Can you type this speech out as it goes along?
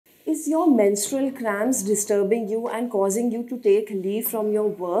Is your menstrual cramps disturbing you and causing you to take leave from your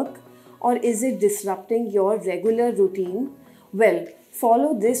work, or is it disrupting your regular routine? Well,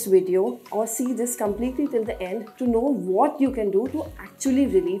 follow this video or see this completely till the end to know what you can do to actually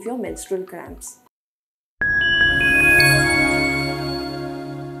relieve your menstrual cramps.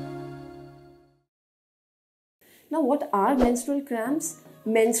 Now, what are menstrual cramps?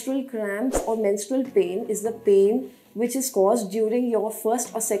 Menstrual cramps or menstrual pain is the pain which is caused during your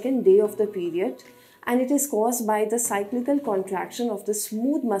first or second day of the period, and it is caused by the cyclical contraction of the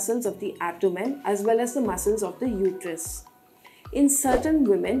smooth muscles of the abdomen as well as the muscles of the uterus. In certain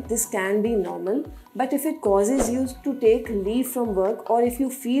women, this can be normal, but if it causes you to take leave from work, or if you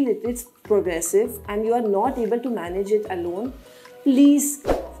feel it is progressive and you are not able to manage it alone, please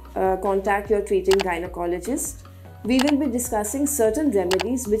contact your treating gynecologist. We will be discussing certain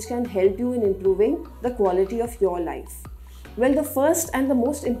remedies which can help you in improving the quality of your life. Well, the first and the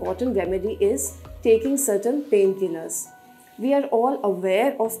most important remedy is taking certain painkillers. We are all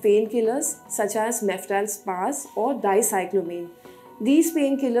aware of painkillers such as meftal-spas or dicyclomine. These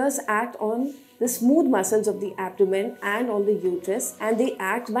painkillers act on the smooth muscles of the abdomen and on the uterus, and they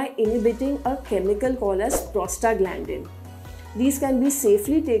act by inhibiting a chemical called as prostaglandin. These can be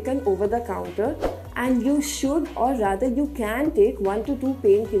safely taken over the counter, and you should, or rather you can, take 1 to 2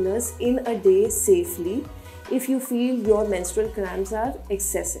 painkillers in a day safely if you feel your menstrual cramps are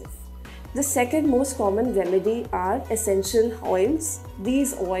excessive. The second most common remedy are essential oils.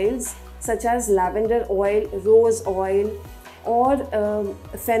 These oils such as lavender oil, rose oil or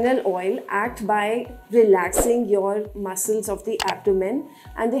fennel oil act by relaxing your muscles of the abdomen,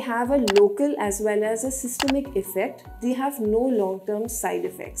 and they have a local as well as a systemic effect. They have no long-term side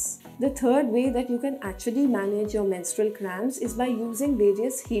effects. The third way that you can actually manage your menstrual cramps is by using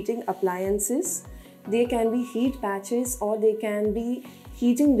various heating appliances. They can be heat patches or they can be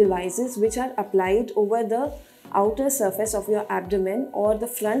heating devices which are applied over the outer surface of your abdomen or the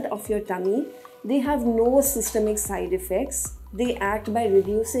front of your tummy. They have no systemic side effects. They act by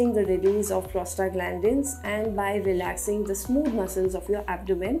reducing the release of prostaglandins and by relaxing the smooth muscles of your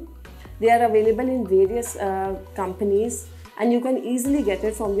abdomen. They are available in various companies, and you can easily get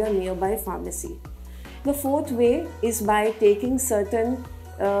it from your nearby pharmacy. The fourth way is by taking certain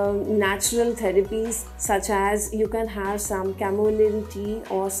natural therapies, such as you can have some chamomile tea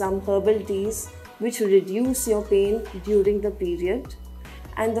or some herbal teas which reduce your pain during the period.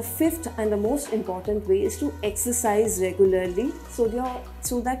 And the fifth and the most important way is to exercise regularly so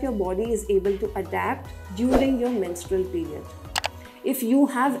that your body is able to adapt during your menstrual period. If you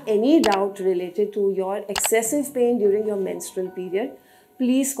have any doubt related to your excessive pain during your menstrual period,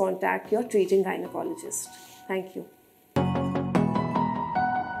 please contact your treating gynecologist. Thank you.